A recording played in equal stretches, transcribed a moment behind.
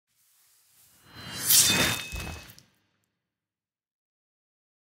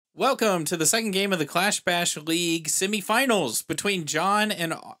Welcome to the second game of the Clash Bash League semifinals between John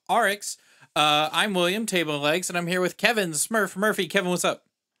and Aryx. I'm William, Table of Legs, and I'm here with Kevin Smurf Murphy. Kevin, what's up?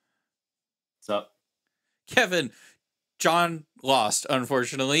 What's up? Kevin, John lost,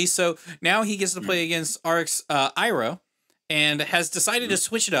 unfortunately, so now he gets to play against Aryx Iro, and has decided to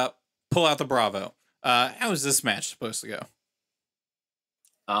switch it up, pull out the Bravo. How is this match supposed to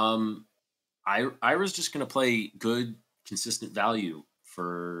go? Ira's just going to play good, consistent value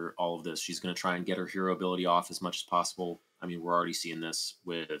for all of this. She's going to try and get her hero ability off as much as possible. I mean, we're already seeing this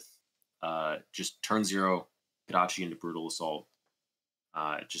with just turn 0, Kadachi into Brutal Assault.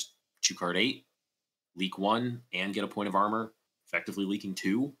 Just 2 card 8, leak 1, and get a point of armor, effectively leaking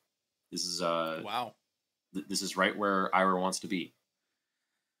 2. This is Wow. This is right where Ira wants to be.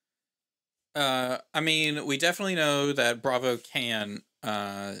 I mean, we definitely know that Bravo can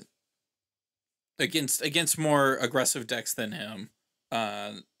against more aggressive decks than him,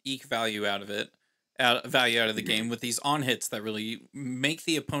 eke value out of it, value out of the game with these on hits that really make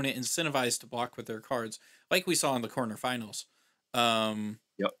the opponent incentivized to block with their cards, like we saw in the quarterfinals.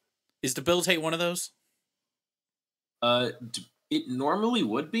 Yep. Is debilitate one of those? It normally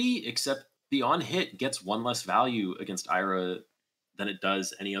would be, except the on hit gets 1 less value against Ira than it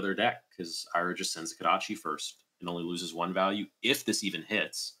does any other deck, because Ira just sends Kadachi first and only loses 1 value if this even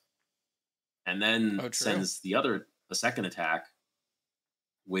hits, and then sends the second attack,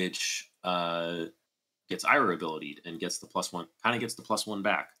 which gets Ira abilitied and gets the +1, kind of gets the +1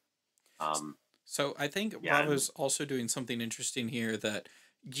 back. So I think Bravo's also doing something interesting here that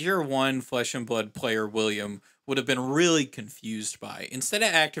Gear 1 Flesh and Blood player William would have been really confused by. Instead of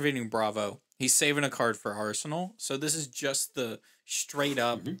activating Bravo, he's saving a card for Arsenal. So this is just the straight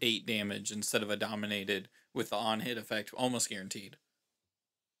up 8 damage instead of a dominated with the on hit effect, almost guaranteed.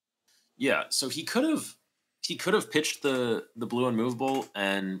 Yeah, so he could have pitched the blue unmovable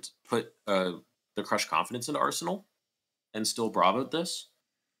and put the Crush Confidence into Arsenal and still Bravoed this.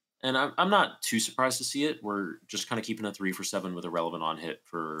 And I'm not too surprised to see it. We're just kind of keeping a 3 for 7 with a relevant on hit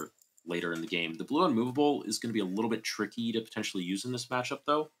for later in the game. The blue unmovable is going to be a little bit tricky to potentially use in this matchup,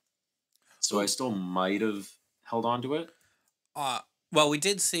 though. So I still might have held on to it. Well, we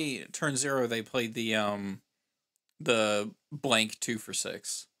did see turn 0 they played the blank 2 for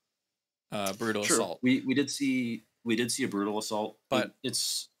 6. Brutal Assault. We did see a Brutal Assault, but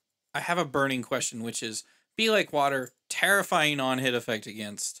I have a burning question, which is Be Like Water, terrifying on hit effect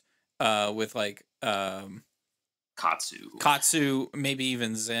against with like Katsu, maybe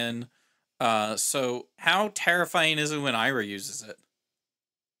even Zen. So how terrifying is it when Ira uses it?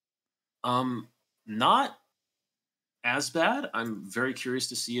 Not as bad. I'm very curious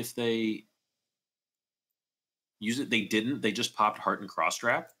to see if they use it. They didn't. They just popped Heart and Cross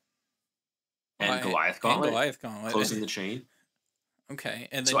Trap and Goliath Gauntlet, closing the chain. Okay,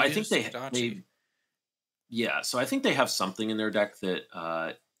 and then so I think they yeah. So I think they have something in their deck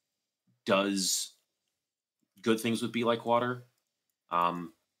that does good things with Be Like Water.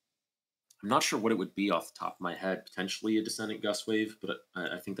 I'm not sure what it would be off the top of my head. Potentially a Descendant Gust Wave, but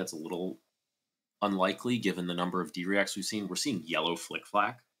I think that's a little unlikely given the number of D-Reacts we've seen. We're seeing yellow Flick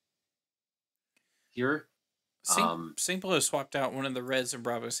Flack here. St. Below swapped out one of the reds in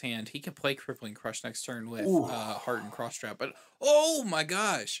Bravo's hand. He can play Crippling Crush next turn with Heart and Cross Trap. But oh my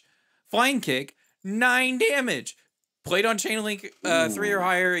gosh, Flying Kick, 9 damage. Played on Chain Link 3 or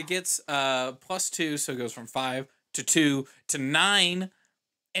higher. It gets +2, so it goes from 5 to 2 to 9,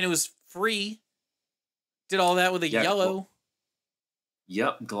 and it was free. Did all that with a yellow.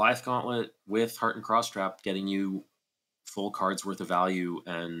 Yep, Goliath Gauntlet with Heart and Cross Trap, getting you full cards worth of value,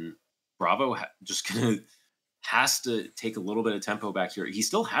 and Bravo has to take a little bit of tempo back here. He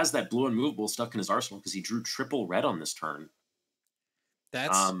still has that blue unmovable stuck in his arsenal because he drew triple red on this turn.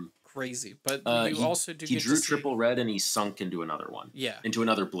 That's crazy. But you also do. He drew triple red and he sunk into another one. Yeah, into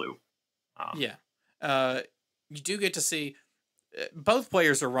another blue. You do get to see both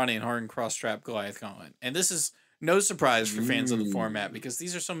players are running Heart and Cross Trap Goliath Gauntlet, and this is no surprise for fans of the format because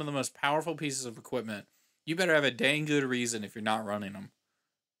these are some of the most powerful pieces of equipment. You better have a dang good reason if you're not running them.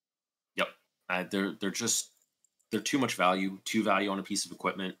 Yep, they're too much value. 2 value on a piece of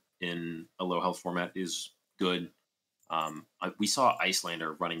equipment in a low health format is good. We saw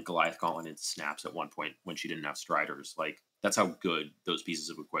Icelander running Goliath Gauntlet in snaps at one point when she didn't have Striders. Like, that's how good those pieces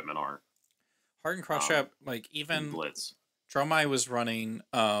of equipment are. Heart and Cross Trap, like even Blitz. Dromai was running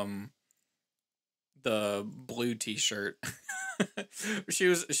the blue T-shirt. she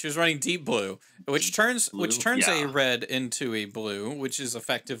was running deep blue, which turns a red into a blue, which is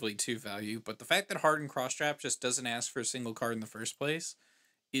effectively 2 value. But the fact that Heart and Cross Trap just doesn't ask for a single card in the first place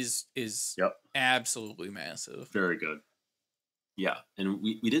is absolutely massive. Very good. Yeah, and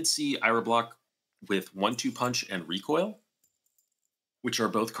we did see Ira block with 1-2 punch and recoil, which are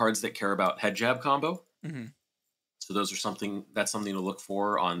both cards that care about head jab combo. Hmm. So those are something to look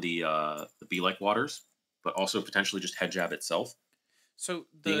for on the Be Like Waters, but also potentially just head jab itself So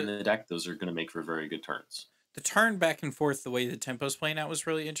being in the deck. Those are going to make for very good turns. the turn back and forth, the way the tempo's playing out was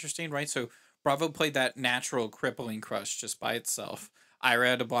really interesting, right? So Bravo played that natural crippling crush just by itself. Ira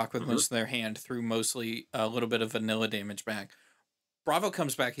had to block with Hmm. most of their hand through mostly a little bit of vanilla damage back. Bravo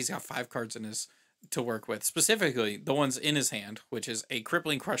comes back, he's got 5 cards in his to work with, specifically the ones in his hand, which is a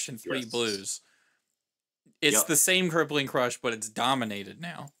crippling crush and 3 Yes. blues. It's Yep. the same crippling crush, but it's dominated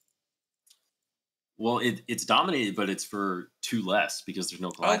now. Well, it's dominated, but it's for 2 less because there's no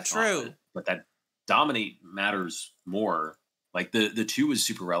Oh, Goliath true. Gauntlet. But that dominate matters more. Like the 2 is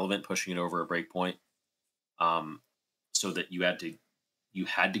super relevant, pushing it over a breakpoint. Um, so that you had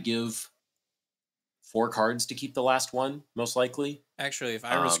to give 4 cards to keep the last one, most likely. Actually, if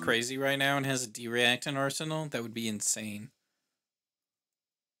Ira's Um, crazy right now and has a D-React in Arsenal, that would be insane.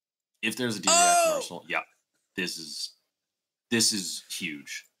 if there's a D-React in Oh! Arsenal, yeah, this is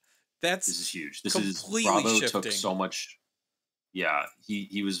huge. This That's is huge. This is completely Bravo took shifting. so much. Yeah,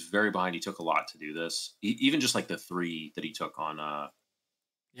 he was very behind. He took a lot to do this. Even just like the 3 that he took on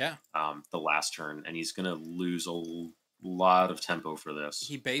Yeah. the last turn, and he's gonna lose a lot of tempo for this.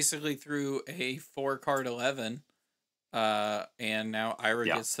 He basically threw a 4-card 11. And now Ira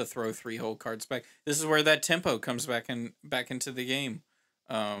Yeah, gets to throw 3 whole cards back. This is where that tempo comes back into the game.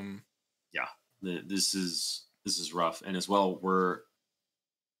 yeah. This is rough, and as well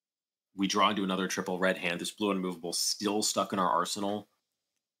we draw into another triple red hand. This blue unmovable still stuck in our arsenal,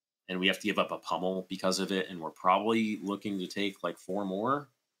 and we have to give up a pummel because of it. And we're probably looking to take like 4 more,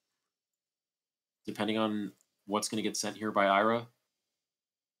 depending on what's going to get sent here by Ira.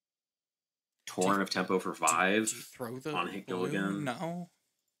 Torrent of tempo for 5 do you throw the on hit go blue? again. No.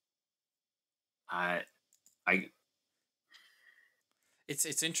 I I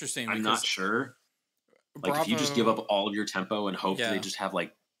It's interesting I'm not because sure. Like if you just give Bravo, up all of your tempo and hope that they yeah, just have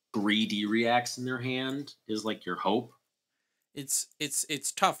like 3 D reacts in their hand is like your hope. it's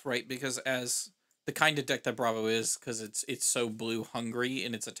tough, right? Because as the kind of deck that Bravo is, because it's so blue hungry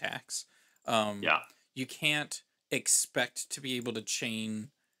in its attacks, um, Yeah. you can't expect to be able to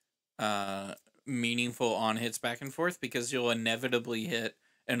chain uh meaningful on hits back and forth because you'll inevitably hit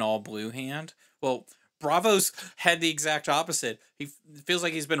an all blue hand. Well, Bravo's had the exact opposite. Feels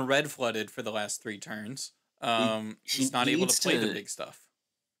like he's been red flooded for the last 3 turns. He He's he, not he able to needs play the to big stuff.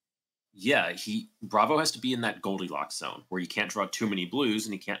 yeah, he Bravo has to be in that Goldilocks zone where you can't draw too many blues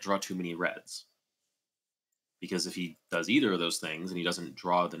and he can't draw too many reds. Because if he does either of those things and he doesn't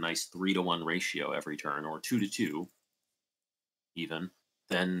draw the nice 3-to-1 ratio every turn or 2-to-2 even,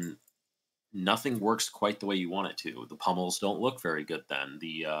 then nothing works quite the way you want it to. The pummels don't look very good then.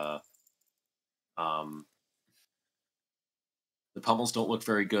 Um the pummels don't look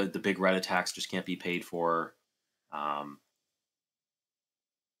very good. The big red attacks just can't be paid for. Um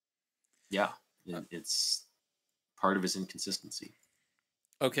yeah, Uh, it's part of his inconsistency.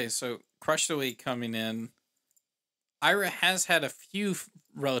 Okay, so Crush the Week coming in. Ira has had a few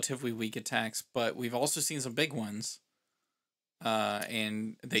relatively weak attacks, but we've also seen some big ones.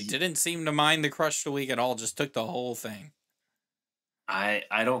 And they didn't seem to mind the Crush the Week at all, just took the whole thing.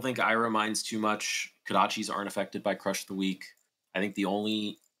 I don't think Ira minds too much. Kodachis aren't affected by Crush of the Week. I think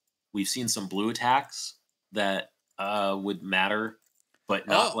we've seen some blue attacks that would matter, but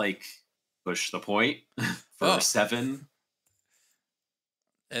not Oh, like push the point for oh. 7.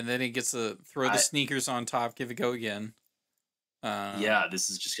 And then he gets to throw the I sneakers on top, give it go again. Yeah, this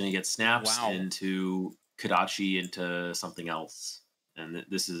is just gonna get snaps Wow. into Kodachi into something else, and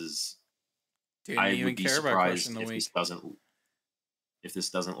this is Didn't I even would be care about crushing surprised the if week. this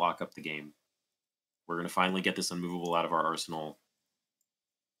doesn't lock up the game. We're gonna finally get this unmovable out of our arsenal.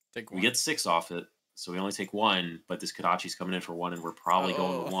 Take We one. get 6 off it, so we only take 1, but this Kodachi's coming in for 1, and we're probably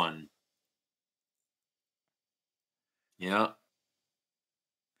going to Oh. 1. Yeah,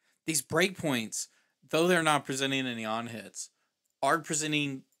 These breakpoints, though they're not presenting any on hits, are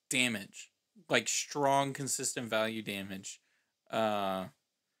presenting damage. Like strong, consistent value damage. Uh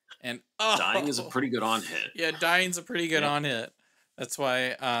and dying is a oh pretty good on hit. yeah, dying's a pretty good Yep, on hit. That's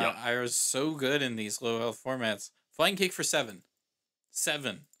why yep, I was so good in these low health formats. Flying kick for 7.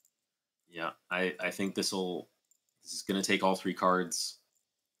 7. yeah. I think this is gonna take all 3 cards,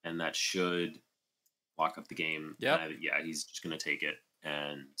 and that should lock up the game. And Yep. yeah, he's just gonna take it,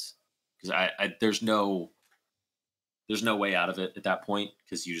 and because there's no way out of it at that point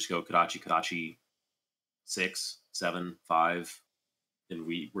because you just go Kodachi 6, 7, 5, and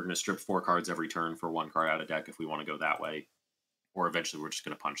we're gonna strip 4 cards every turn for 1 card out of deck if we want to go that way. or eventually we're just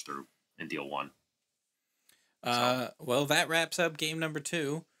going to punch through and deal 1. Well, that wraps up game number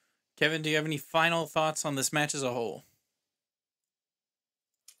 2. Kevin, do you have any final thoughts on this match as a whole?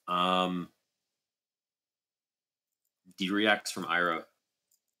 D-reacts from Ira.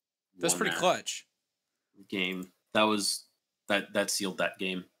 That's pretty clutch. Game. That sealed that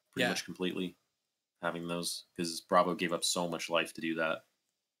game pretty much completely. Having those, because Bravo gave up so much life to do that.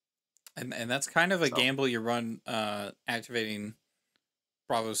 And that's kind of a gamble you run, activating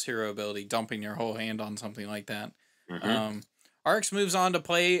Bravo's hero ability, dumping your whole hand on something like that. Aryx moves on to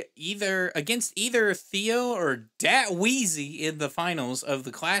play against either Theo or Dat Wheezy in the finals of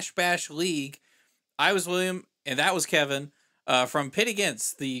the Clash Bash League. I was William, and that was Kevin. From Pit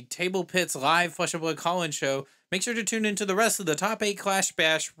Against, the Table Pits live Flesh and Blood call-in show. Make sure to tune into the rest of the top 8 Clash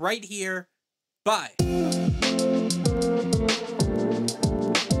Bash right here. Bye.